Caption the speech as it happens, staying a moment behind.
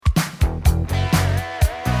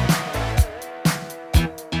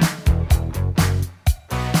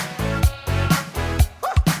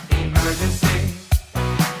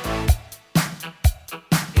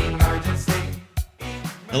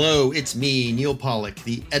it's me, Neil Pollack,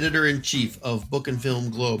 the editor-in-chief of Book and Film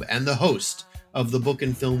Globe and the host of the Book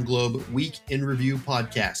and Film Globe Week in Review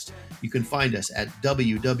podcast. You can find us at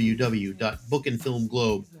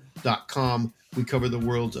www.bookandfilmglobe.com. We cover the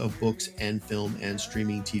worlds of books and film and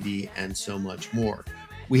streaming TV and so much more.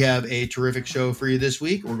 We have a terrific show for you this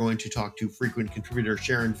week. We're going to talk to frequent contributor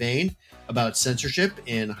Sharon Vane about censorship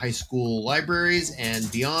in high school libraries and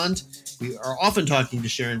beyond. We are often talking to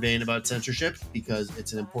Sharon Vane about censorship because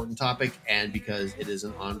it's an important topic and because it is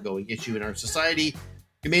an ongoing issue in our society.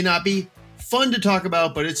 It may not be fun to talk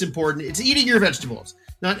about, but it's important. It's eating your vegetables.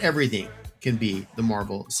 Not everything can be the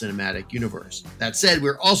Marvel Cinematic Universe. That said,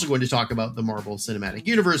 we're also going to talk about the Marvel Cinematic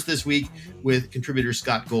Universe this week with contributor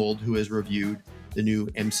Scott Gold, who has reviewed the new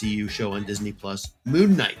MCU show on Disney Plus,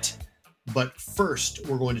 Moon Knight. But first,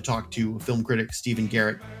 we're going to talk to film critic Stephen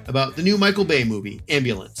Garrett about the new Michael Bay movie,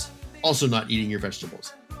 Ambulance. Also not eating your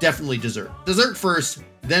vegetables. Definitely dessert. Dessert first,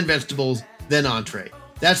 then vegetables, then entree.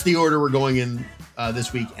 That's the order we're going in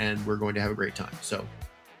this week, and we're going to have a great time. So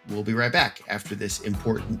we'll be right back after this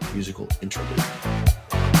important musical interlude.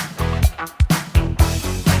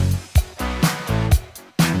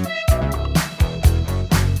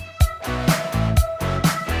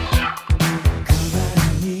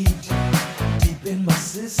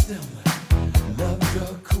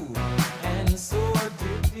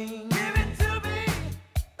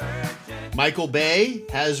 Michael Bay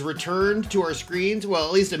has returned to our screens. Well,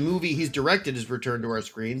 at least a movie he's directed has returned to our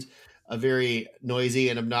screens. A very noisy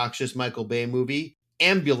and obnoxious Michael Bay movie.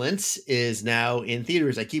 Ambulance is now in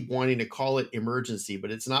theaters. I keep wanting to call it Emergency, but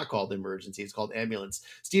it's not called Emergency. It's called Ambulance.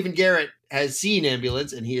 Stephen Garrett has seen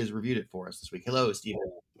Ambulance, and he has reviewed it for us this week. Hello, Stephen.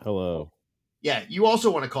 Hello. Yeah, you also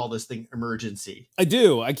want to call this thing Emergency. I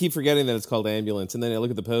do. I keep forgetting that it's called Ambulance, and then I look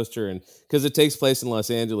at the poster, and because it takes place in Los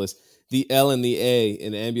Angeles, the L and the A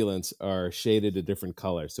in ambulance are shaded a different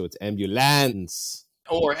color, so it's ambulance.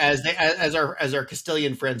 Or as our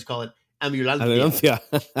Castilian friends call it, ambulancia.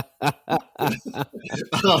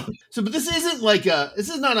 But this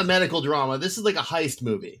is not a medical drama. This is like a heist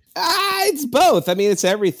movie. It's both. I mean, it's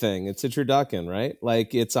everything. It's a turducken, right?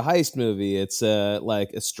 Like it's a heist movie. It's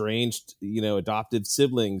like estranged, adoptive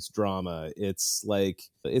siblings drama. It's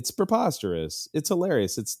preposterous. It's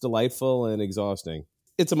hilarious. It's delightful and exhausting.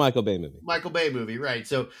 It's a Michael Bay movie. Michael Bay movie, right?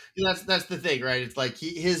 So that's the thing, right? It's like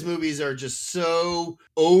his movies are just so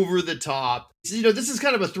over the top. This is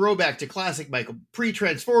kind of a throwback to classic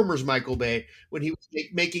pre-Transformers Michael Bay, when he was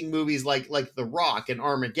making movies like The Rock and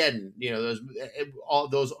Armageddon. All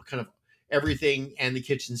those kind of everything and the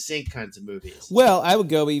kitchen sink kinds of movies. Well, I would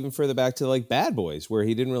go even further back to like Bad Boys, where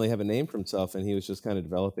he didn't really have a name for himself, and he was just kind of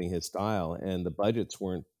developing his style, and the budgets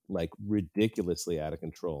weren't like ridiculously out of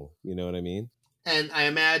control. You know what I mean? And I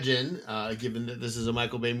imagine, given that this is a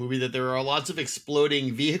Michael Bay movie, that there are lots of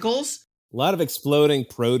exploding vehicles. A lot of exploding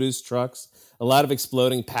produce trucks, a lot of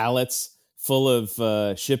exploding pallets full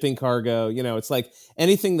of shipping cargo. It's like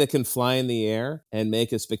anything that can fly in the air and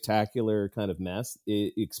make a spectacular kind of mess,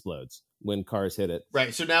 it explodes when cars hit it.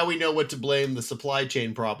 Right. So now we know what to blame the supply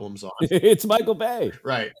chain problems on. It's Michael Bay.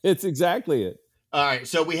 Right. It's exactly it. All right.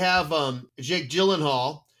 So we have Jake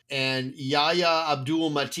Gyllenhaal and Yahya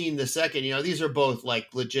Abdul-Mateen II. These are both like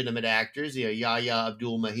legitimate actors. Yahya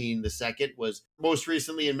Abdul-Mateen II was most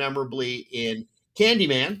recently and memorably in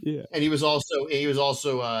Candyman. Yeah. And he was also he was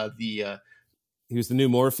the new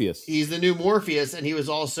Morpheus. He's the new Morpheus, and he was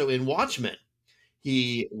also in Watchmen.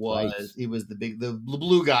 He was the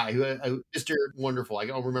blue guy who Mr. Wonderful. I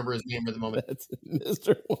don't remember his name at the moment. That's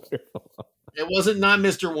Mr. Wonderful. It wasn't not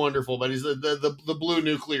Mr. Wonderful, but he's the blue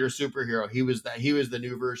nuclear superhero. He was the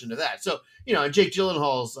new version of that. So, and Jake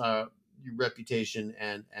Gyllenhaal's reputation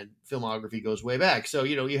and filmography goes way back. So,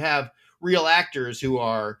 you have real actors who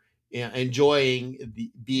are enjoying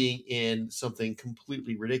being in something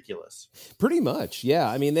completely ridiculous. Pretty much, yeah.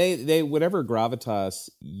 I mean, they whatever gravitas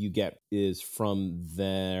you get is from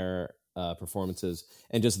their performances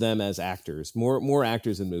and just them as actors. More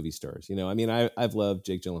actors than movie stars. I mean, I've loved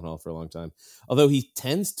Jake Gyllenhaal for a long time, although he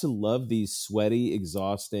tends to love these sweaty,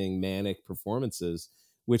 exhausting, manic performances,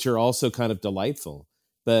 which are also kind of delightful.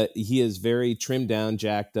 But he is very trimmed down,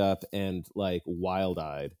 jacked up, and like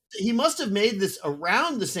wild-eyed. He must have made this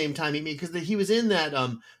around the same time because he was in that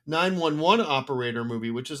 911 operator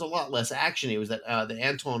movie, which is a lot less action. It was that the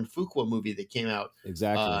Antoine Fuqua movie that came out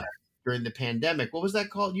exactly during the pandemic. What was that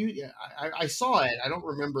called? I saw it. I don't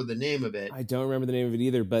remember the name of it. I don't remember the name of it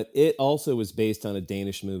either, but it also was based on a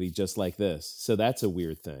Danish movie just like this. So that's a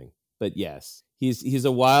weird thing. But yes, he's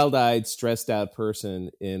a wild-eyed, stressed-out person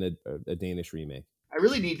in a Danish remake. I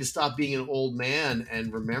really need to stop being an old man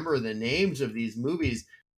and remember the names of these movies.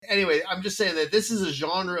 Anyway, I'm just saying that this is a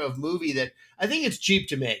genre of movie that I think it's cheap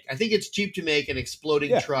to make. I think it's cheap to make an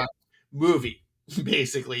exploding truck movie.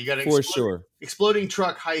 Basically, you got an exploding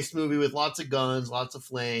truck heist movie with lots of guns, lots of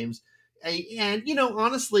flames, and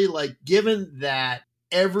honestly, like given that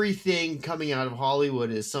everything coming out of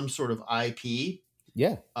Hollywood is some sort of IP,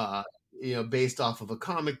 based off of a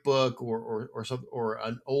comic book or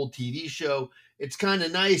an old TV show, it's kind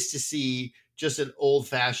of nice to see just an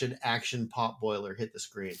old-fashioned action pot boiler hit the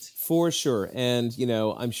screens. For sure. And,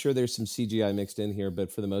 I'm sure there's some CGI mixed in here,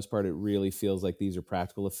 but for the most part, it really feels like these are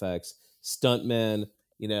practical effects. Stuntmen,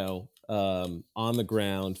 on the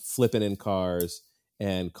ground, flipping in cars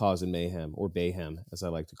and causing mayhem, or bayhem, as I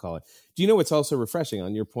like to call it. Do you know what's also refreshing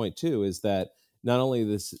on your point, too, is that not only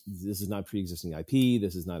this is not pre-existing IP,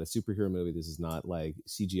 this is not a superhero movie, this is not like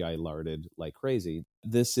CGI larded like crazy.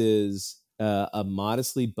 This is a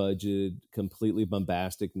modestly budgeted, completely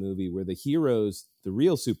bombastic movie where the heroes, the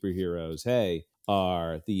real superheroes,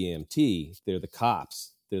 are the EMT, they're the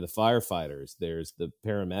cops, they're the firefighters, there's the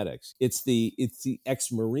paramedics. It's the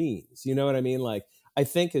ex-Marines. You know what I mean? Like, I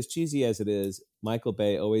think as cheesy as it is, Michael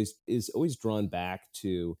Bay is always drawn back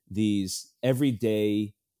to these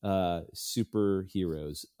everyday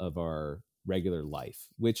superheroes of our regular life,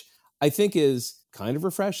 which I think is kind of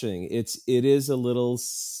refreshing. It is a little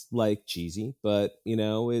like cheesy, but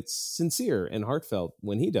it's sincere and heartfelt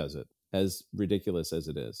when he does it, as ridiculous as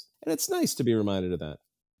it is. And it's nice to be reminded of that.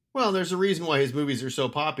 Well, there's a reason why his movies are so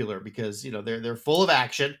popular, because they're full of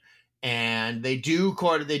action, and they do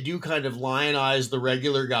kind of lionize the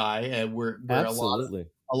regular guy, and where Absolutely.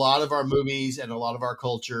 a lot of our movies and a lot of our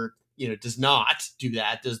culture does not do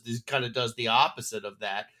that. Does the opposite of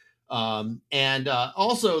that. And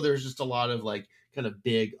also there's just a lot of like kind of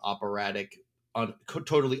big operatic,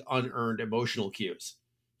 totally unearned emotional cues.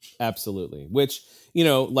 Absolutely. Which,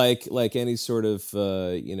 like any sort of,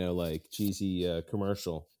 like cheesy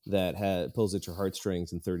commercial that pulls at your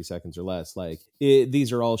heartstrings in 30 seconds or less.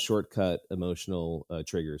 These are all shortcut emotional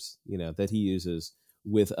triggers, that he uses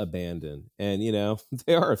with abandon. And,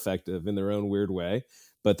 they are effective in their own weird way,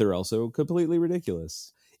 but they're also completely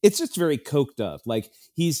ridiculous. It's just very coked up. Like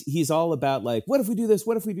he's all about like, what if we do this?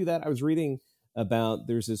 What if we do that? I was reading about,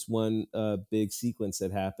 there's this one big sequence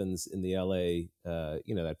that happens in the LA,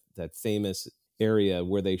 that famous area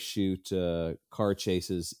where they shoot car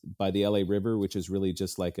chases by the LA River, which is really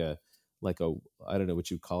just like a, I don't know what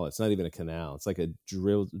you'd call it. It's not even a canal. It's like a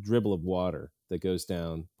dribble of water that goes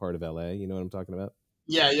down part of LA. You know what I'm talking about?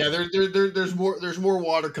 Yeah. There's more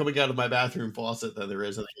water coming out of my bathroom faucet than there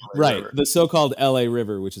is in the LA River. The so-called LA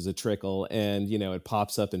River, which is a trickle, and it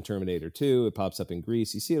pops up in Terminator 2. It pops up in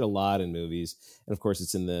Grease. You see it a lot in movies, and of course,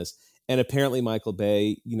 it's in this. And apparently, Michael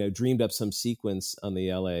Bay, dreamed up some sequence on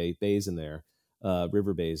the LA basin there,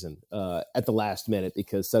 River Basin, at the last minute,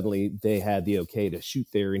 because suddenly they had the okay to shoot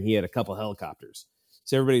there, and he had a couple helicopters.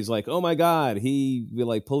 So everybody's like, "Oh my God, he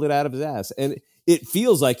pulled it out of his ass," and it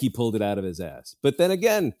feels like he pulled it out of his ass. But then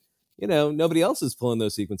again, nobody else is pulling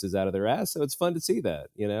those sequences out of their ass, so it's fun to see that.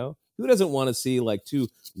 Who doesn't want to see like two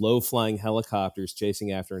low-flying helicopters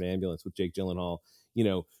chasing after an ambulance with Jake Gyllenhaal,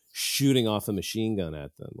 shooting off a machine gun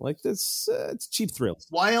at them? Like this, it's cheap thrills.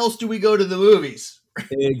 Why else do we go to the movies?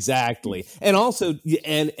 Exactly, and also,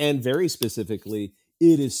 and very specifically,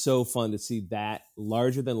 it is so fun to see that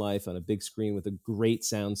larger than life on a big screen with a great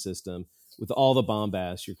sound system, with all the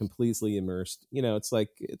bombast. You're completely immersed.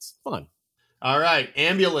 It's fun. All right.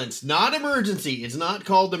 Ambulance, not Emergency. It's not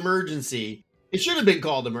called Emergency. It should have been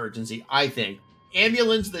called Emergency, I think.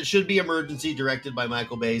 Ambulance that should be Emergency, directed by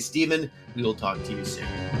Michael Bay. Steven, we will talk to you soon.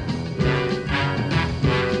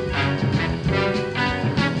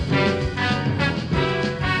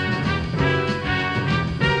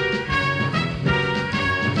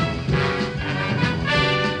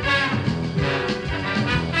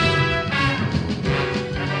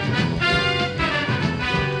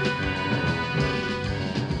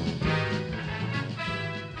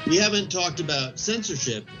 We haven't talked about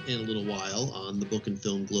censorship in a little while on the Book and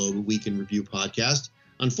Film Globe Week in Review podcast.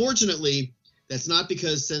 Unfortunately, that's not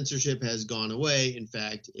because censorship has gone away. In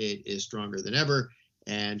fact, it is stronger than ever.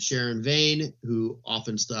 And Sharon Vane, who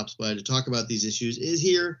often stops by to talk about these issues, is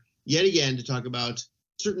here yet again to talk about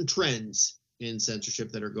certain trends in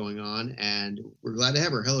censorship that are going on. And we're glad to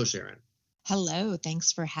have her. Hello, Sharon. Hello.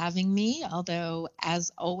 Thanks for having me. Although,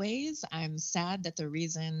 as always, I'm sad that the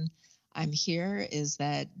reason I'm here is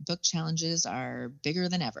that book challenges are bigger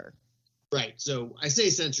than ever. Right. So I say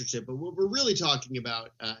censorship, but what we're really talking about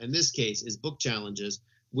in this case is book challenges,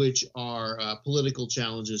 which are political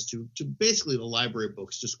challenges to basically the library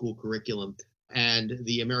books, to school curriculum. And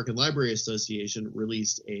the American Library Association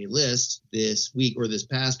released a list this week or this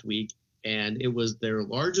past week, and it was their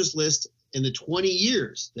largest list in the 20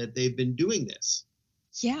 years that they've been doing this.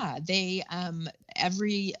 Yeah, they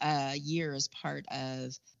every year as part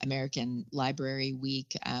of American Library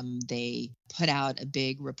Week, they put out a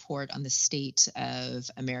big report on the state of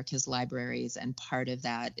America's libraries, and part of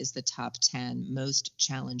that is the top 10 most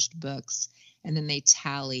challenged books. And then they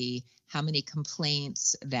tally how many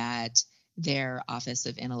complaints that their Office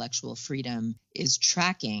of Intellectual Freedom is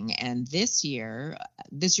tracking. And this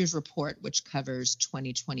year's report, which covers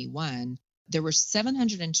 2021, there were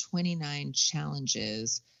 729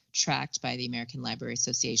 challenges tracked by the American Library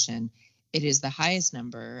Association. It is the highest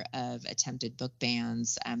number of attempted book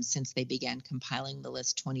bans since they began compiling the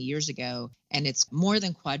list 20 years ago, and it's more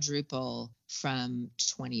than quadruple from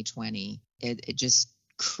 2020. It just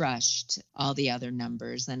crushed all the other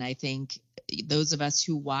numbers. And I think those of us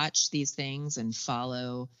who watch these things and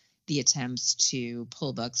follow the attempts to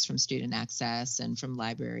pull books from student access and from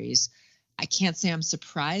libraries, I can't say I'm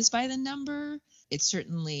surprised by the number. It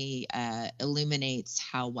certainly illuminates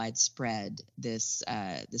how widespread this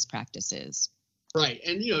practice is. Right.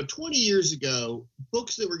 And, 20 years ago,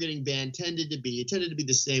 books that were getting banned tended to be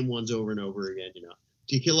the same ones over and over again,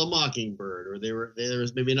 To Kill a Mockingbird, or there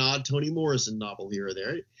was maybe an odd Toni Morrison novel here or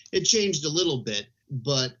there. It changed a little bit,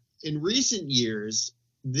 but in recent years,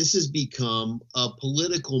 this has become a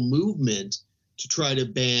political movement to try to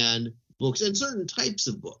ban books and certain types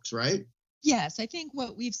of books, right? Yes, I think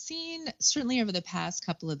what we've seen certainly over the past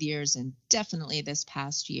couple of years, and definitely this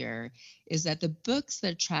past year, is that the books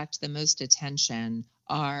that attract the most attention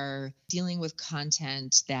are dealing with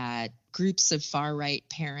content that groups of far-right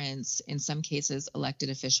parents, in some cases elected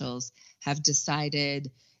officials, have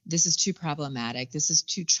decided this is too problematic, this is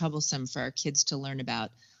too troublesome for our kids to learn about.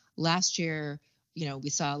 Last year, we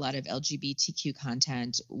saw a lot of LGBTQ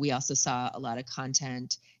content. We also saw a lot of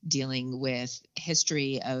content dealing with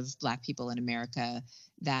history of Black people in America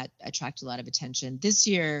that attracted a lot of attention. This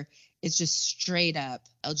year, it's just straight up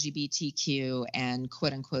LGBTQ and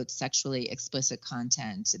quote unquote sexually explicit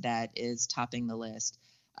content that is topping the list.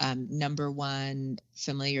 Number one,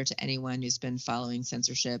 familiar to anyone who's been following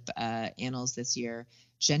censorship annals this year,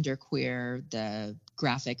 Genderqueer, the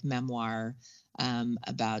graphic memoir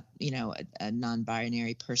about a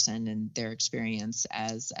non-binary person and their experience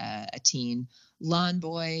as a teen. Lawn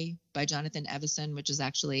Boy by Jonathan Evison, which is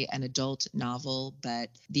actually an adult novel, but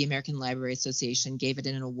the American Library Association gave it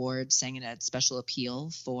an award, saying it had special appeal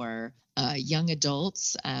for young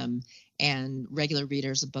adults. And regular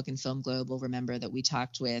readers of Book and Film Globe will remember that we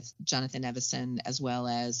talked with Jonathan Evison, as well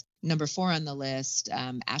as number 4 on the list,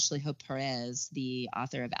 Ashley Hope Perez, the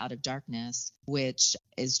author of Out of Darkness, which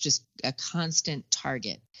is just a constant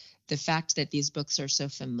target. The fact that these books are so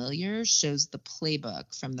familiar shows the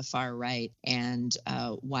playbook from the far right and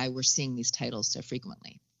why we're seeing these titles so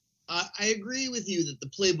frequently. I agree with you that the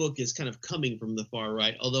playbook is kind of coming from the far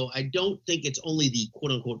right, although I don't think it's only the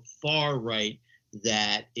quote-unquote far right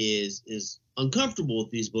that is uncomfortable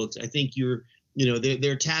with these books. I think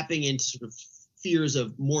they're tapping into sort of fears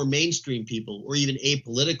of more mainstream people or even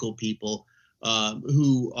apolitical people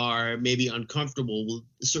who are maybe uncomfortable with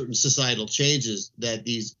certain societal changes that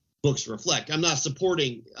these books reflect. I'm not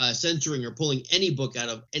supporting censoring or pulling any book out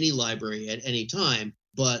of any library at any time,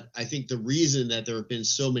 but I think the reason that there have been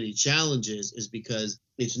so many challenges is because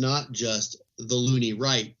it's not just the loony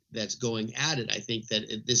right that's going at it. I think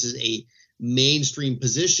that this is a mainstream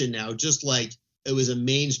position now, just like it was a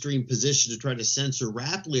mainstream position to try to censor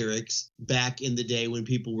rap lyrics back in the day when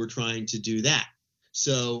people were trying to do that.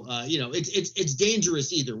 So, it's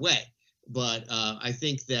dangerous either way. But I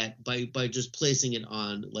think that by just placing it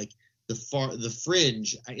on like the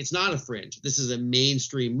fringe, it's not a fringe. This is a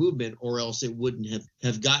mainstream movement, or else it wouldn't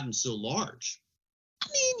have gotten so large. I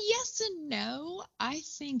mean, yes and no. I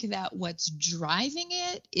think that what's driving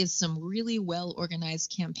it is some really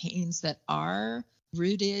well-organized campaigns that are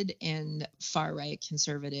rooted in far-right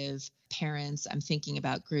conservative parents. I'm thinking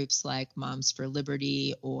about groups like Moms for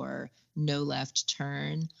Liberty or No Left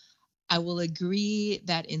Turn. I will agree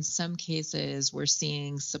that in some cases we're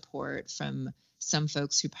seeing support from some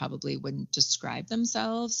folks who probably wouldn't describe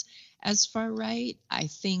themselves as far right. I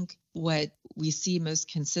think what we see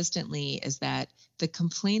most consistently is that the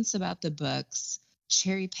complaints about the books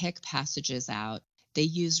cherry pick passages out. They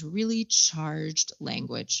use really charged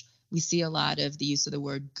language. We see a lot of the use of the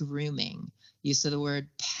word grooming, use of the word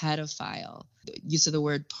pedophile, use of the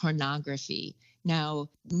word pornography. Now,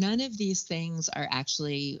 none of these things are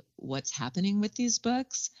actually what's happening with these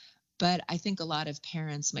books, But I think a lot of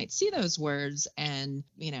parents might see those words and,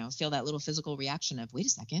 feel that little physical reaction of, wait a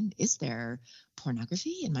second, is there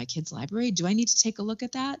pornography in my kid's library? Do I need to take a look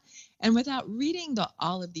at that? And without reading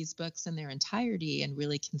all of these books in their entirety and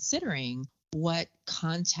really considering what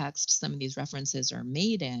context some of these references are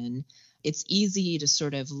made in, it's easy to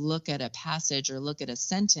sort of look at a passage or look at a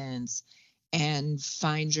sentence and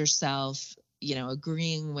find yourself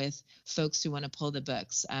agreeing with folks who want to pull the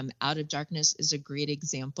books. Out of Darkness is a great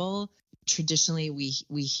example. Traditionally,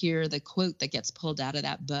 we hear the quote that gets pulled out of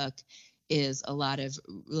that book is a lot of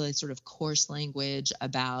really sort of coarse language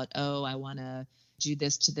about, oh, I want to do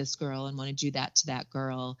this to this girl and want to do that to that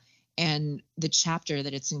girl. And the chapter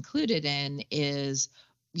that it's included in is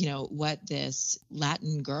what this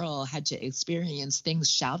Latin girl had to experience, things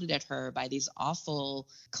shouted at her by these awful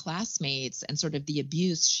classmates and sort of the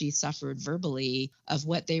abuse she suffered verbally of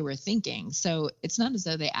what they were thinking. So it's not as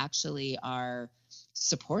though they actually are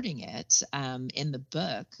supporting it in the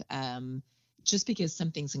book. Just because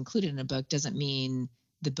something's included in a book doesn't mean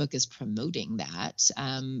the book is promoting that.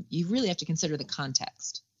 You really have to consider the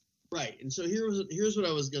context. Right. And so here's what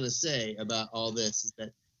I was going to say about all this is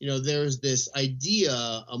that, there's this idea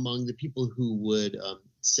among the people who would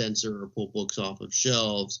censor or pull books off of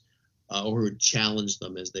shelves or who would challenge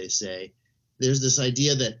them, as they say. There's this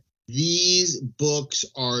idea that these books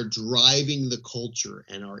are driving the culture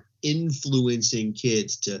and are influencing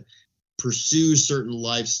kids to pursue certain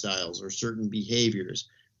lifestyles or certain behaviors,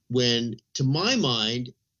 when, to my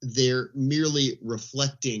mind, they're merely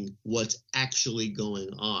reflecting what's actually going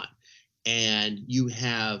on. And you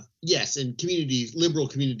have, yes, in communities, liberal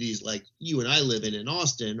communities like you and I live in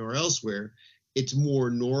Austin or elsewhere, it's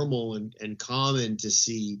more normal and common to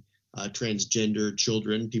see transgender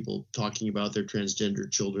children, people talking about their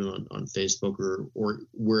transgender children on Facebook or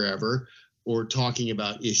wherever, or talking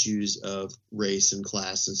about issues of race and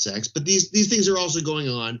class and sex. But these things are also going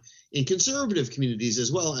on in conservative communities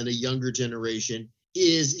as well. And a younger generation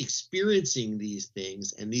is experiencing these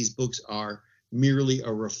things. And these books are merely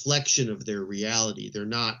a reflection of their reality. They're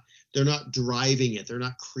not driving it. They're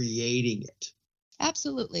not creating it.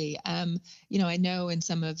 Absolutely. I know in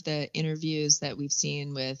some of the interviews that we've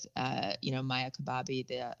seen with, Maya Kababi,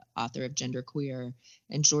 the author of Genderqueer,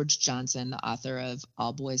 and George Johnson, the author of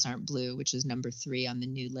All Boys Aren't Blue, which is number 3 on the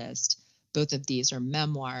new list. Both of these are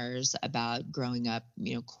memoirs about growing up,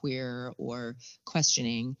 queer or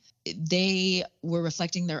questioning. They were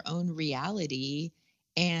reflecting their own reality.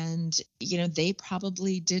 And, they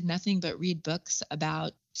probably did nothing but read books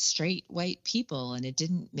about straight white people, and it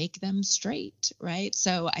didn't make them straight, right?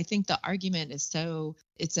 So I think the argument is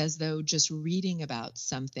it's as though just reading about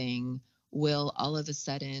something will all of a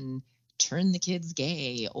sudden turn the kids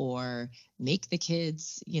gay or make the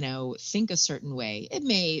kids, think a certain way. It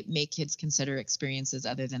may make kids consider experiences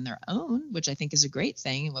other than their own, which I think is a great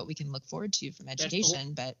thing and what we can look forward to from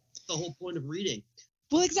education. But the whole point of reading.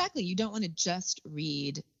 Well, exactly. You don't want to just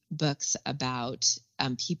read books about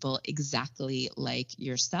people exactly like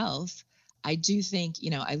yourself. I do think,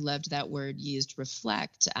 I loved that word used,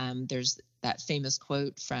 reflect. There's that famous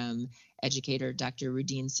quote from educator Dr.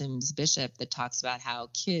 Rudine Sims Bishop that talks about how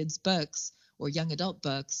kids' books or young adult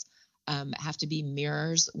books have to be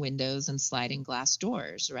mirrors, windows, and sliding glass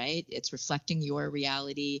doors, right? It's reflecting your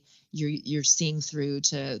reality. You're seeing through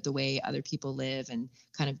to the way other people live and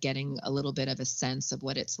kind of getting a little bit of a sense of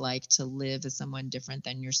what it's like to live as someone different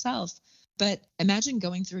than yourself. But imagine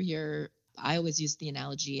going through I always use the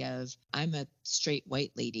analogy of, I'm a straight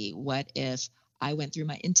white lady. What if I went through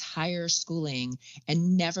my entire schooling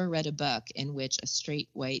and never read a book in which a straight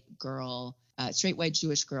white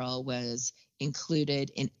Jewish girl was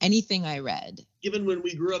included in anything I read? Given when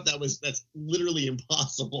we grew up, that's literally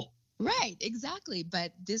impossible. Right, exactly.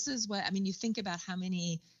 But this is you think about how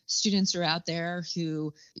many students are out there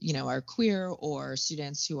who, are queer, or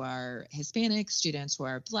students who are Hispanic, students who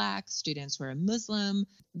are Black, students who are Muslim.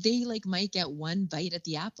 They might get one bite at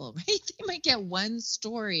the apple, right? They might get one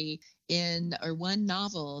story or one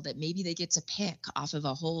novel that maybe they get to pick off of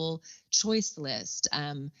a whole choice list.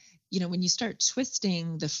 When you start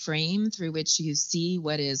twisting the frame through which you see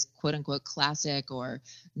what is quote unquote classic or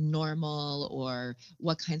normal, or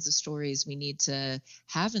what kinds of stories we need to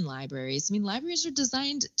have in libraries. Libraries are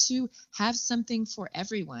designed to have something for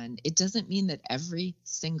everyone. It doesn't mean that every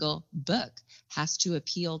single book has to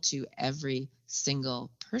appeal to every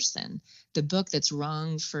single person. The book that's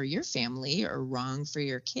wrong for your family or wrong for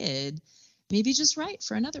your kid may be just right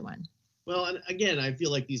for another one. Well, and again, I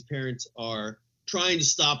feel like these parents are trying to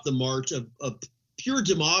stop the march of pure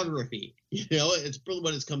demography. It's really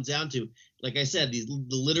what it comes down to. Like I said, the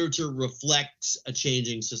literature reflects a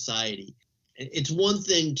changing society. It's one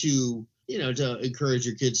thing to encourage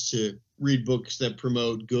your kids to read books that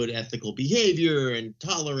promote good ethical behavior and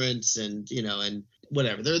tolerance and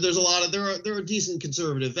whatever. There's a lot of there are decent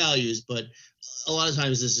conservative values, but a lot of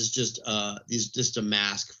times this is just a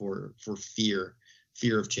mask for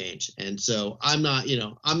fear of change. And so I'm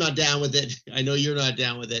not down with it. I know you're not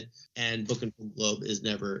down with it. And Book and Film Globe is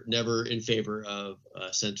never in favor of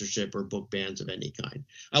censorship or book bans of any kind.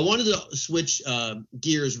 I wanted to switch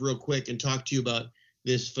gears real quick and talk to you about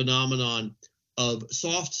this phenomenon of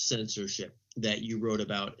soft censorship that you wrote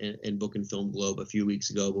about in Book and Film Globe a few weeks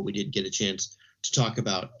ago, but we didn't get a chance to talk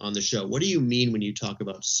about on the show. What do you mean when you talk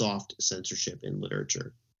about soft censorship in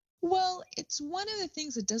literature? Well, it's one of the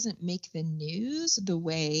things that doesn't make the news the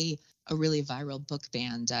way a really viral book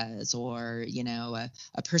ban does, or,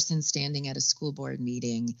 a person standing at a school board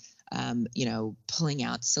meeting, pulling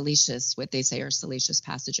out what they say are salacious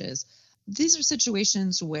passages. These are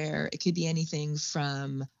situations where it could be anything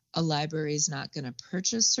from a library is not going to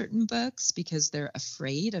purchase certain books because they're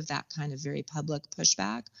afraid of that kind of very public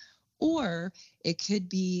pushback, or it could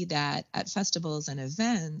be that at festivals and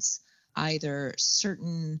events, either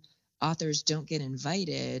certain authors don't get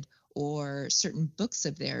invited or certain books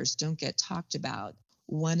of theirs don't get talked about.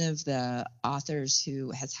 One of the authors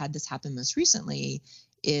who has had this happen most recently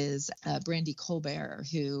is Brandy Colbert,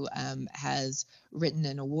 who has written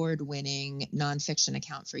an award-winning nonfiction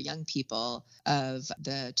account for young people of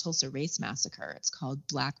the Tulsa Race Massacre. It's called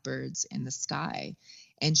Blackbirds in the Sky.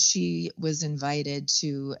 And she was invited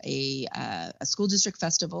to a school district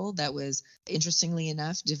festival that was, interestingly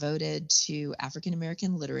enough, devoted to African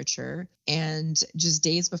American literature. And just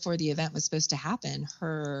days before the event was supposed to happen,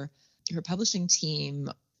 her publishing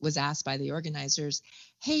team was asked by the organizers,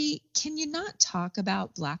 "Hey, can you not talk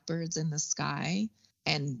about Blackbirds in the Sky?"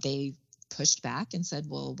 And they pushed back and said,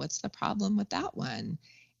 "Well, what's the problem with that one?"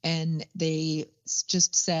 And they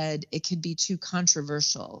just said it could be too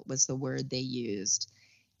controversial, was the word they used.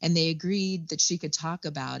 And they agreed that she could talk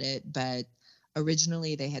about it, but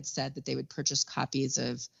originally they had said that they would purchase copies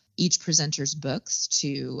of each presenter's books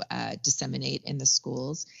to disseminate in the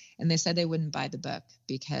schools. And they said they wouldn't buy the book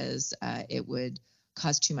because it would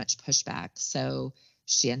cause too much pushback. So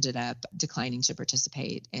she ended up declining to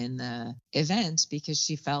participate in the event because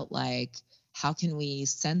she felt like, how can we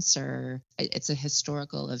censor? It's a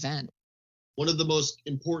historical event. One of the most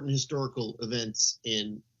important historical events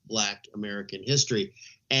in Black American history.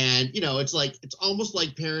 And, it's almost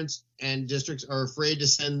like parents and districts are afraid to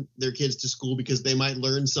send their kids to school because they might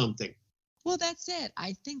learn something. Well, that's it.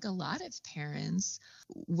 I think a lot of parents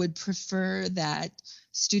would prefer that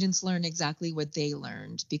students learn exactly what they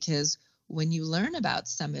learned, because when you learn about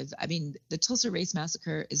the Tulsa Race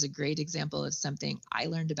Massacre is a great example of something I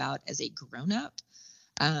learned about as a grown-up,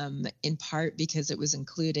 in part because it was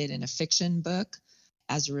included in a fiction book.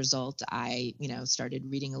 As a result, I,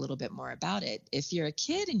 started reading a little bit more about it. If you're a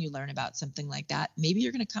kid and you learn about something like that, maybe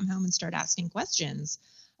you're going to come home and start asking questions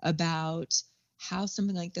about how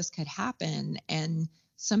something like this could happen. And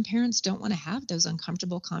some parents don't want to have those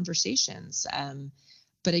uncomfortable conversations.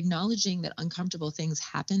 But acknowledging that uncomfortable things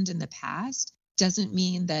happened in the past doesn't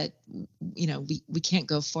mean that, we can't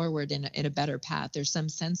go forward in a better path. There's some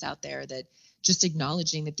sense out there that just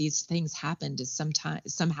acknowledging that these things happened is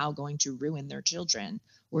somehow going to ruin their children,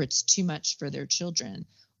 or it's too much for their children.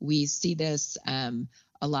 We see this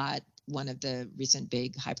a lot. One of the recent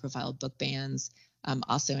big high-profile book bans,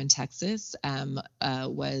 also in Texas,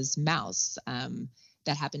 was Maus.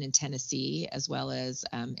 That happened in Tennessee as well as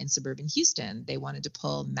in suburban Houston. They wanted to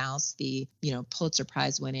pull Maus, the Pulitzer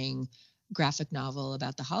Prize-winning graphic novel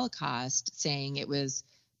about the Holocaust, saying it was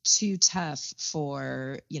too tough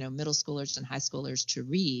for middle schoolers and high schoolers to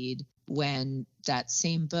read, when that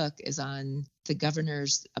same book is on the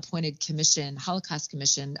governor's appointed commission, Holocaust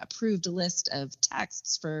Commission approved list of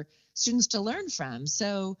texts for students to learn from.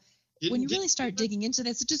 So when you really start digging into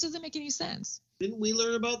this, it just doesn't make any sense. Didn't we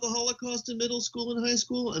learn about the Holocaust in middle school and high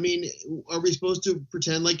school? I mean, are we supposed to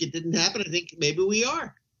pretend like it didn't happen? I think maybe we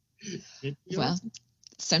are. Well,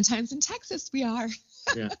 sometimes in Texas we are.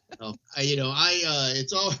 Yeah. Oh,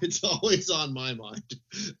 it's always on my mind.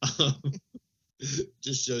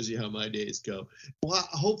 Just shows you how my days go. Well,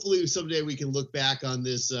 hopefully someday we can look back on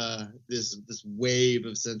this wave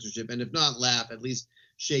of censorship, and if not laugh, at least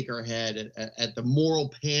shake our head at the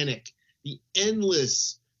moral panic, the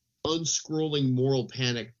endless unscrolling moral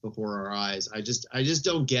panic before our eyes. I just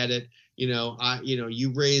don't get it.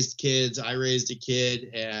 You raised kids, I raised a kid,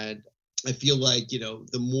 and I feel like,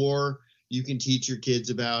 the more you can teach your kids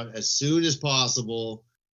about as soon as possible,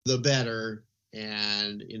 the better.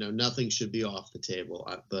 And, nothing should be off the table.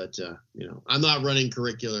 But I'm not running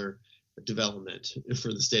curricular development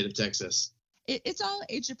for the state of Texas. It's all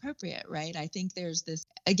age appropriate, right? I think there's this,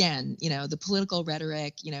 again, the political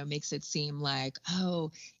rhetoric, makes it seem like,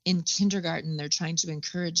 oh, in kindergarten, they're trying to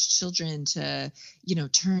encourage children to,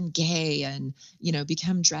 turn gay and,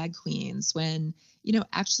 become drag queens when,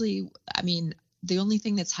 actually, I mean, the only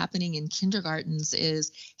thing that's happening in kindergartens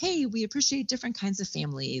is, hey, we appreciate different kinds of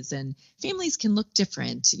families, and families can look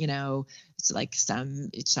different. It's like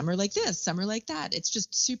some are like this, some are like that. It's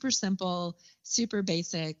just super simple, super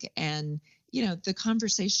basic. And, the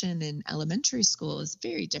conversation in elementary school is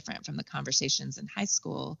very different from the conversations in high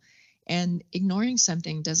school. And ignoring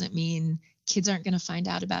something doesn't mean kids aren't going to find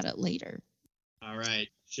out about it later. All right.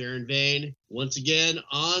 Sharon Vane, once again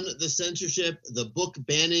on the censorship, the book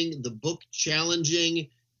banning, the book challenging,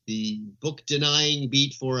 the book denying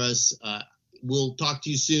beat for us. We'll talk to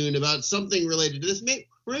you soon about something related to this,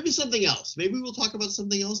 or maybe something else. Maybe we'll talk about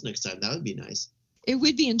something else next time. That would be nice. It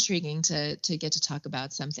would be intriguing to get to talk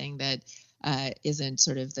about something that isn't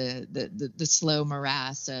sort of the slow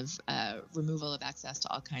morass of removal of access to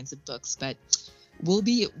all kinds of books, but we'll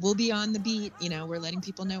be on the beat. We're letting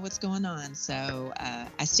people know what's going on. So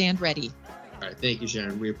I stand ready. All right. Thank you,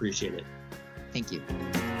 Sharon. We appreciate it. Thank you.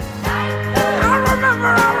 I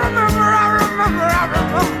remember.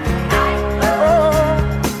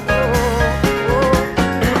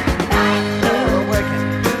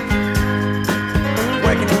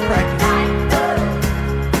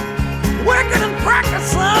 Working and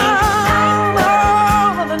practice all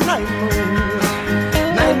of the night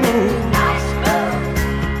moon.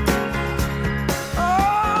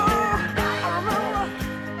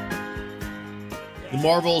 The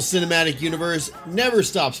Marvel Cinematic Universe never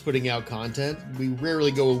stops putting out content. We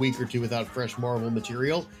rarely go a week or two without fresh Marvel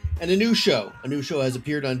material. And a new show has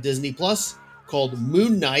appeared on Disney Plus called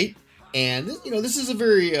Moon Knight. And, this is a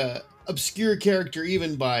very obscure character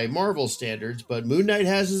even by Marvel standards, but Moon Knight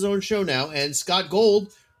has his own show now. And Scott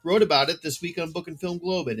Gold wrote about it this week on Book and Film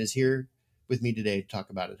Globe and is here with me today to talk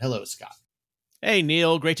about it. Hello, Scott. Hey,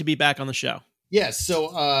 Neil. Great to be back on the show. Yes, so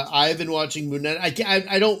I've been watching Moon Knight.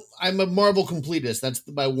 I'm a Marvel completist. That's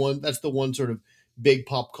the one sort of big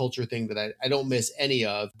pop culture thing that I don't miss any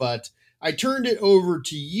of. But I turned it over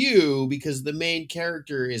to you because the main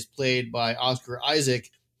character is played by Oscar Isaac,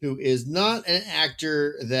 who is not an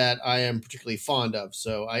actor that I am particularly fond of.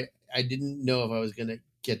 So I didn't know if I was going to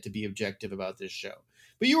get to be objective about this show.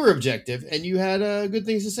 But you were objective, and you had good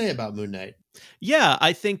things to say about Moon Knight. Yeah,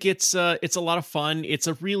 I think it's a lot of fun. It's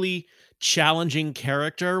a really challenging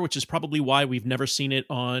character, which is probably why we've never seen it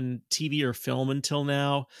on TV or film until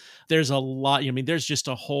now. There's a lot, there's just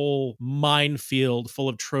a whole minefield full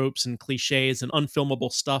of tropes and cliches and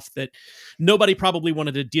unfilmable stuff that nobody probably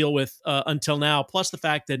wanted to deal with until now. Plus the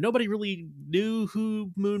fact that nobody really knew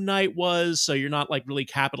who Moon Knight was. So you're not like really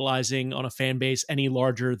capitalizing on a fan base any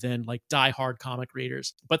larger than like diehard comic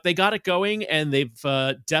readers. But they got it going, and they've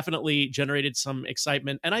definitely generated some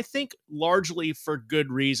excitement. And I think largely for good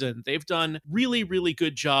reason. They've done really, really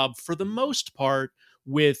good job for the most part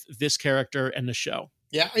with this character and the show.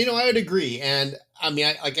 Yeah, I would agree. And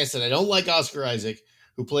like I said, I don't like Oscar Isaac,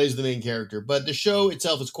 who plays the main character, but the show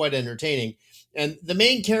itself is quite entertaining. And the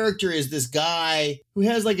main character is this guy who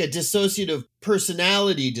has like a dissociative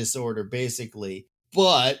personality disorder, basically.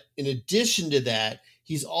 But in addition to that,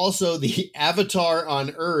 he's also the avatar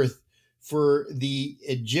on Earth for the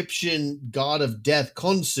Egyptian god of death,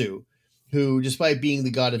 Khonsu, who, despite being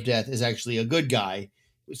the god of death, is actually a good guy.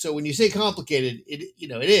 So when you say complicated, it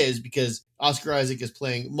is, because Oscar Isaac is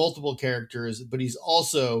playing multiple characters, but he's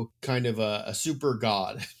also kind of a super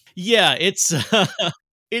god. Yeah, it's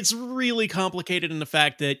really complicated in the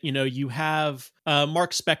fact that, you have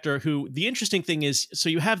Mark Spector, who the interesting thing is, so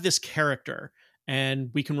you have this character, and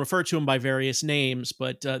we can refer to him by various names,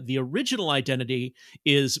 but the original identity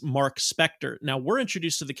is Mark Spector. Now, we're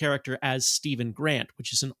introduced to the character as Stephen Grant,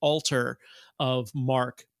 which is an alter of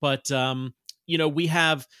Mark, but we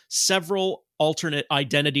have several alternate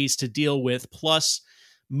identities to deal with, plus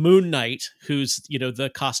Moon Knight, who's, the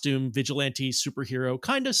costume vigilante superhero,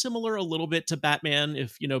 kind of similar a little bit to Batman.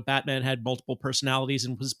 If, Batman had multiple personalities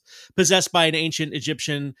and was possessed by an ancient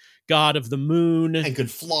Egyptian god of the moon. And could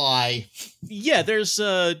fly. Yeah, there's,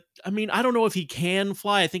 I don't know if he can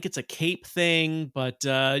fly. I think it's a cape thing, but,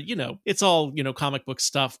 it's all, comic book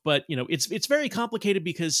stuff. But, it's very complicated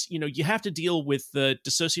because, you have to deal with the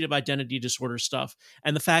dissociative identity disorder stuff.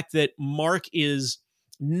 And the fact that Mark is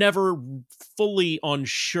never fully on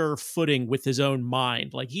sure footing with his own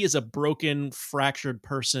mind. Like, he is a broken, fractured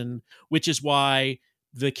person, which is why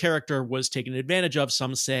the character was taken advantage of,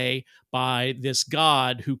 some say, by this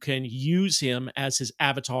god who can use him as his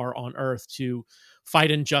avatar on Earth to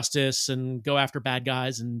fight injustice and go after bad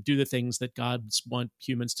guys and do the things that gods want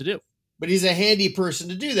humans to do. But he's a handy person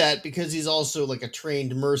to do that because he's also like a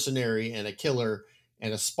trained mercenary and a killer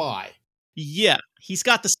and a spy. Yeah, he's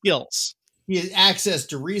got the skills. He has access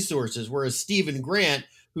to resources, whereas Stephen Grant,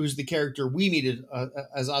 who's the character we meet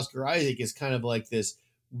as Oscar Isaac, is kind of like this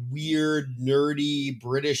weird, nerdy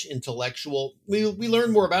British intellectual. We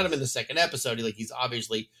learn more about him in the second episode. He's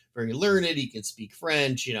obviously very learned. He can speak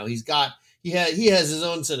French. You know, he has his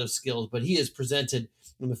own set of skills, but he is presented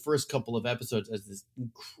in the first couple of episodes as this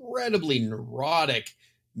incredibly neurotic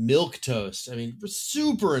milquetoast. I mean,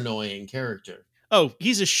 super annoying character. Oh,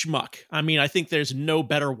 he's a schmuck. I mean, I think there's no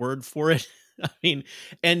better word for it. I mean,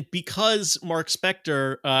 and because Mark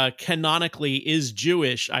Spector canonically is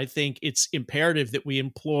Jewish, I think it's imperative that we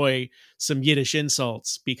employ some Yiddish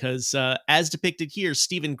insults because as depicted here,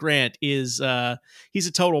 Stephen Grant is he's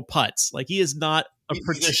a total putz. Like, he is not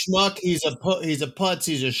he's a schmuck. He's a putz.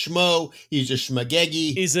 He's a schmo. He's a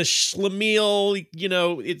schmagegi. He's a schlemiel. You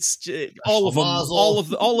know, it's all of them.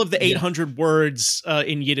 All of the 800 words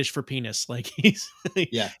in Yiddish for penis. Like,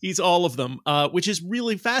 he's all of them, which is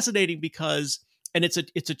really fascinating because, and it's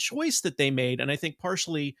a choice that they made, and I think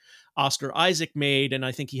partially Oscar Isaac made, and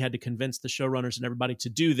I think he had to convince the showrunners and everybody to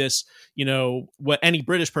do this. You know, what any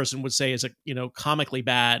British person would say is a comically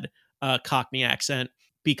bad Cockney accent.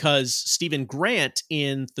 Because Stephen Grant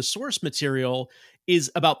in the source material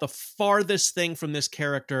is about the farthest thing from this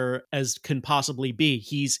character as can possibly be.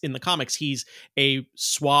 He's in the comics. He's a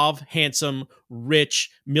suave, handsome,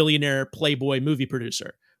 rich, millionaire playboy movie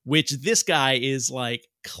producer, which this guy is like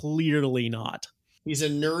clearly not. He's a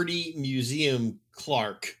nerdy museum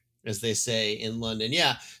clerk, as they say in London.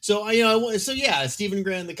 Yeah. So, Stephen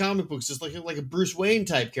Grant in the comic books is like a Bruce Wayne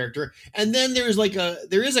type character. And then there is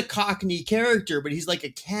a Cockney character, but he's like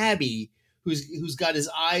a cabbie who's got his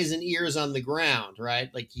eyes and ears on the ground,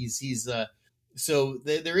 right? Like there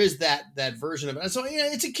is that version of it. So,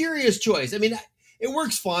 it's a curious choice. I mean, it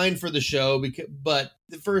works fine for the show but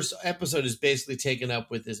the first episode is basically taken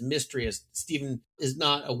up with this mystery as Stephen is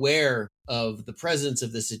not aware of the presence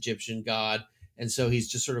of this Egyptian god. And so he's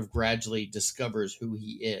just sort of gradually discovers who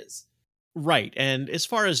he is. Right. And as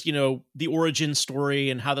far as, the origin story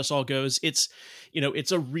and how this all goes, it's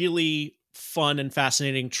a really fun and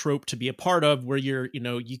fascinating trope to be a part of where you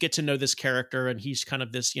get to know this character and he's kind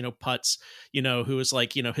of this, putz, who is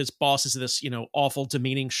like, his boss is this, awful,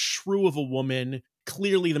 demeaning shrew of a woman,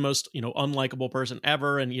 clearly the most, unlikable person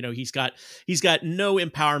ever. And, he's got no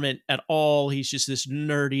empowerment at all. He's just this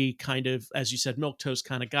nerdy kind of, as you said, milquetoast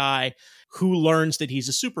kind of guy who learns that he's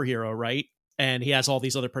a superhero, right? And he has all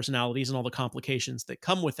these other personalities and all the complications that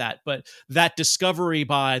come with that. But that discovery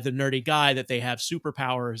by the nerdy guy that they have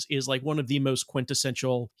superpowers is like one of the most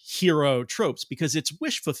quintessential hero tropes because it's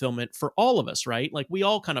wish fulfillment for all of us, right? Like we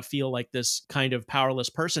all kind of feel like this kind of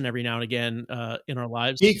powerless person every now and again in our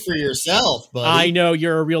lives. Speak for yourself, buddy. I know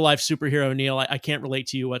you're a real life superhero, Neil. I can't relate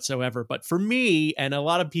to you whatsoever. But for me and a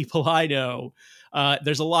lot of people I know,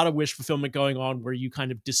 there's a lot of wish fulfillment going on where you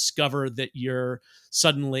kind of discover that you're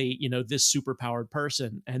suddenly, this superpowered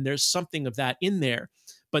person. And there's something of that in there.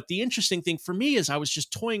 But the interesting thing for me is I was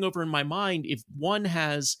just toying over in my mind, if one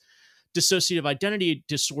has dissociative identity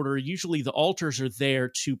disorder, usually the alters are there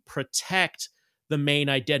to protect the main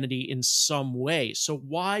identity in some way. So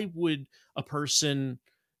why would a person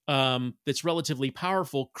that's relatively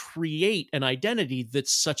powerful create an identity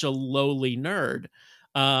that's such a lowly nerd?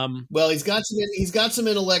 Well, he's got some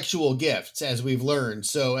intellectual gifts, as we've learned.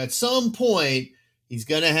 So at some point, he's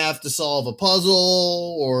going to have to solve a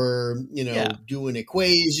puzzle or, do an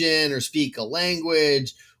equation or speak a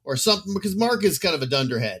language or something, because Mark is kind of a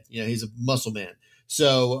dunderhead. He's a muscle man.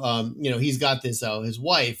 So, he's got this, his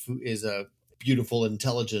wife, who is a beautiful,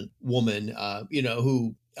 intelligent woman,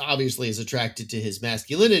 who obviously is attracted to his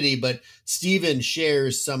masculinity, but Stephen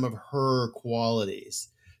shares some of her qualities.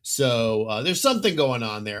 So there's something going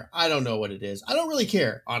on there. I don't know what it is. I don't really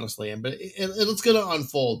care, honestly, but it's going to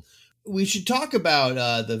unfold. We should talk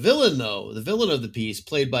about the villain, though. The villain of the piece,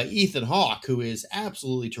 played by Ethan Hawke, who is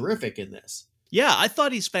absolutely terrific in this. Yeah, I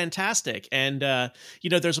thought he's fantastic. And,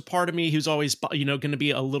 there's a part of me who's always, going to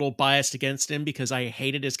be a little biased against him because I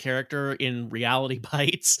hated his character in Reality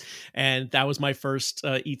Bites. And that was my first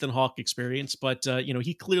Ethan Hawke experience. But,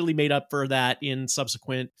 he clearly made up for that in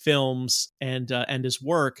subsequent films and his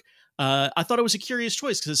work. I thought it was a curious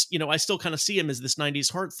choice because, I still kind of see him as this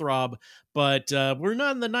 90s heartthrob, but we're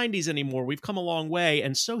not in the 90s anymore. We've come a long way,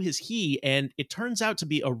 and so has he. And it turns out to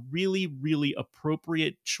be a really, really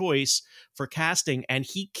appropriate choice for casting, and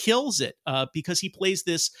he kills it because he plays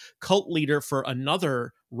this cult leader for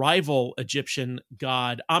another rival Egyptian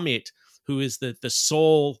god, Ammit, who is the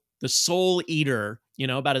soul eater,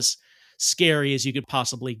 about as scary as you could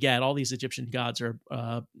possibly get. All these Egyptian gods are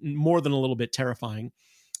more than a little bit terrifying.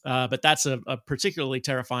 But that's a particularly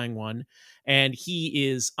terrifying one. And he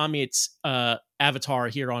is Amit's avatar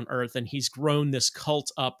here on Earth, and he's grown this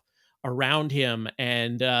cult up around him.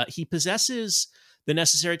 And he possesses the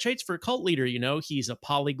necessary traits for a cult leader. He's a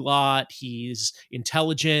polyglot, he's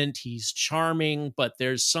intelligent, he's charming, but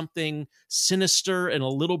there's something sinister and a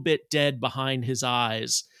little bit dead behind his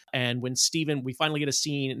eyes. And when we finally get a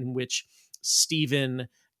scene in which Stephen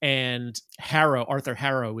and Arthur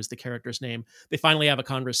Harrow is the character's name, they finally have a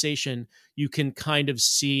conversation. You can kind of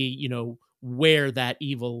see, where that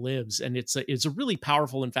evil lives. And it's a really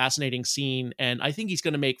powerful and fascinating scene. And I think he's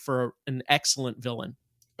going to make for an excellent villain.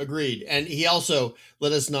 Agreed. And he also,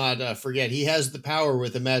 let us not forget, he has the power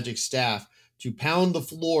with a magic staff to pound the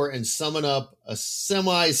floor and summon up a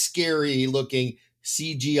semi-scary looking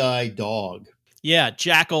CGI dog. Yeah,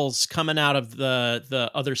 jackals coming out of the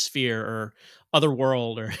other sphere or other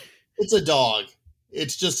world. Or it's a dog.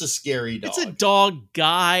 It's just a scary dog. It's a dog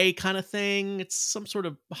guy kind of thing. It's some sort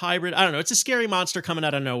of hybrid. I don't know. It's a scary monster coming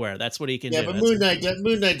out of nowhere. That's what he can do. Yeah, but Moon Knight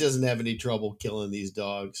doesn't have any trouble killing these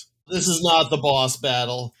dogs. This is not the boss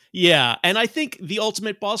battle. Yeah, and I think the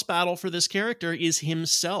ultimate boss battle for this character is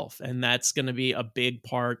himself, and that's going to be a big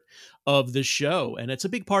part of the show. And it's a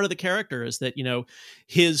big part of the character is that,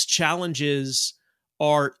 his challenges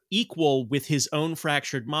are equal with his own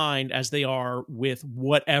fractured mind as they are with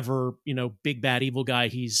whatever, big bad evil guy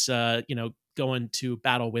he's going to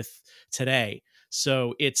battle with today.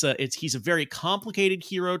 So he's a very complicated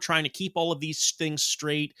hero trying to keep all of these things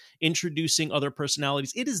straight, introducing other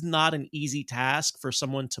personalities. It is not an easy task for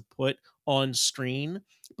someone to put on screen,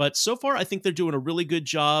 but so far I think they're doing a really good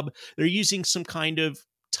job. They're using some kind of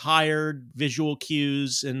tired visual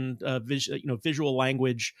cues and visual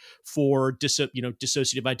language for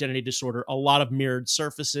dissociative identity disorder. A lot of mirrored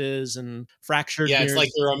surfaces and fractured. Yeah, mirrors. It's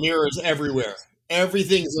like there are mirrors everywhere.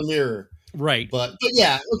 Everything's a mirror. Right. But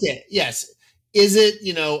yeah, okay, yes. Is it,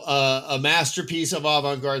 a masterpiece of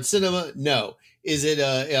avant-garde cinema? No. Is it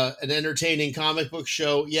an entertaining comic book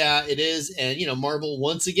show? Yeah, it is. And, Marvel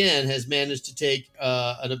once again has managed to take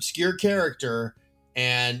an obscure character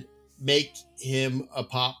and make him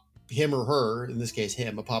or her, in this case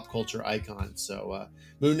him, a pop culture icon. So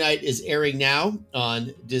Moon Knight is airing now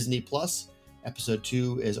on Disney Plus. Episode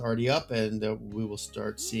 2 is already up, and we will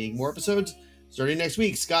start seeing more episodes starting next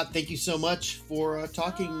week. Scott, thank you so much for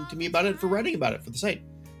talking to me about it, for writing about it for the site.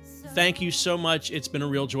 Thank you so much. It's been a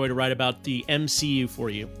real joy to write about the MCU for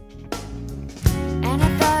you. And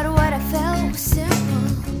I thought what I felt was simple,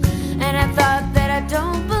 and I thought that I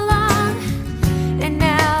don't belong. And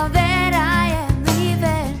now that I am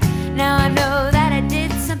leaving, now I know that I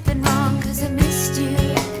did something wrong, 'cause I missed you.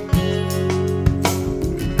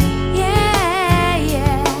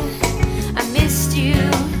 Yeah, I missed you.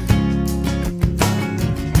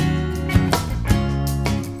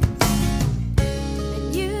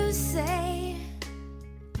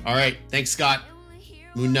 All right. Thanks, Scott.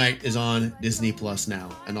 Moon Knight is on Disney Plus now.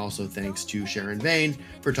 And also thanks to Sharon Vane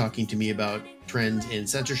for talking to me about trends in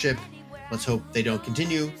censorship. Let's hope they don't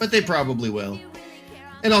continue, but they probably will.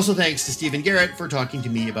 And also thanks to Stephen Garrett for talking to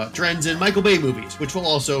me about trends in Michael Bay movies, which will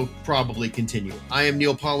also probably continue. I am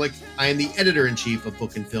Neil Pollack. I am the editor-in-chief of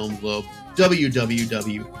Book and Film Globe,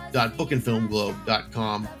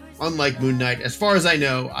 www.bookandfilmglobe.com. Unlike Moon Knight, as far as I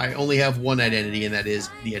know, I only have one identity, and that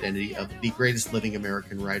is the identity of the greatest living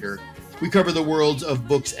American writer. We cover the worlds of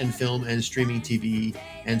books and film and streaming TV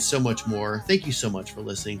and so much more. Thank you so much for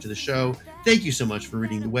listening to the show. Thank you so much for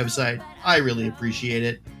reading the website. I really appreciate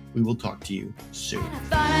it. We will talk to you soon. I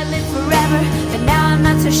thought I'd live forever, but now I'm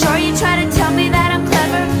not so sure. You try to tell me that I'm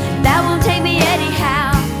clever. That won't take me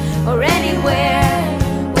anyhow or anywhere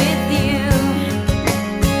with you.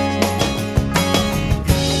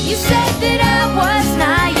 You said that I was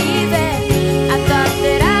naive, I thought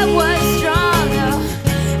that I was strong. Oh,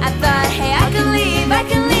 I thought, hey, I can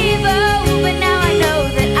leave, oh, but now I know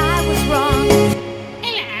that I was wrong.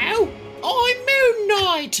 Hello, I'm Moon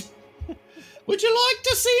Knight. Would you like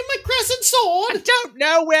to see my crescent sword? I don't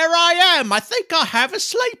know where I am. I think I have a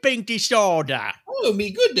sleeping disorder. Oh,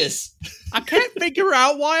 me goodness. I can't figure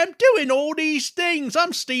out why I'm doing all these things.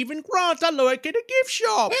 I'm Stephen Grant. I work at a gift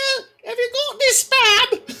shop. Well, have you got this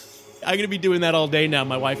spam? I'm going to be doing that all day now.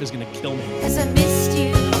 My wife is going to kill me. 'Cause I missed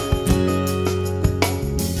you.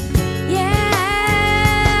 Yeah,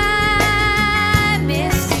 I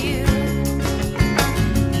missed you.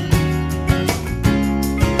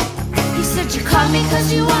 You said you called me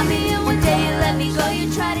 'cause you want me, and one day you let me go.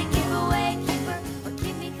 You try to give away a keeper, or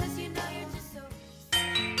keep me 'cause you know you're just so...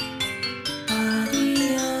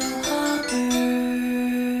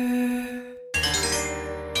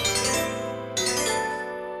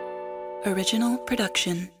 original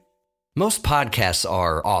production. Most podcasts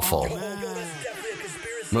are awful.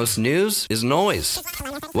 Most news is noise.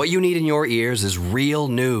 What you need in your ears is real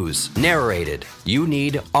news. Narrated. You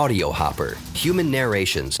need Audio Hopper. Human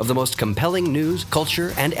narrations of the most compelling news,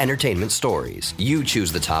 culture, and entertainment stories. You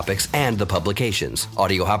choose the topics and the publications.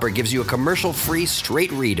 Audio Hopper gives you a commercial-free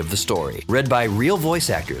straight read of the story. Read by real voice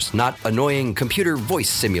actors, not annoying computer voice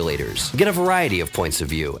simulators. Get a variety of points of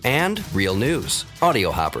view and real news.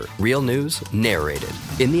 Audio Hopper. Real news narrated.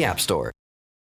 In the App Store.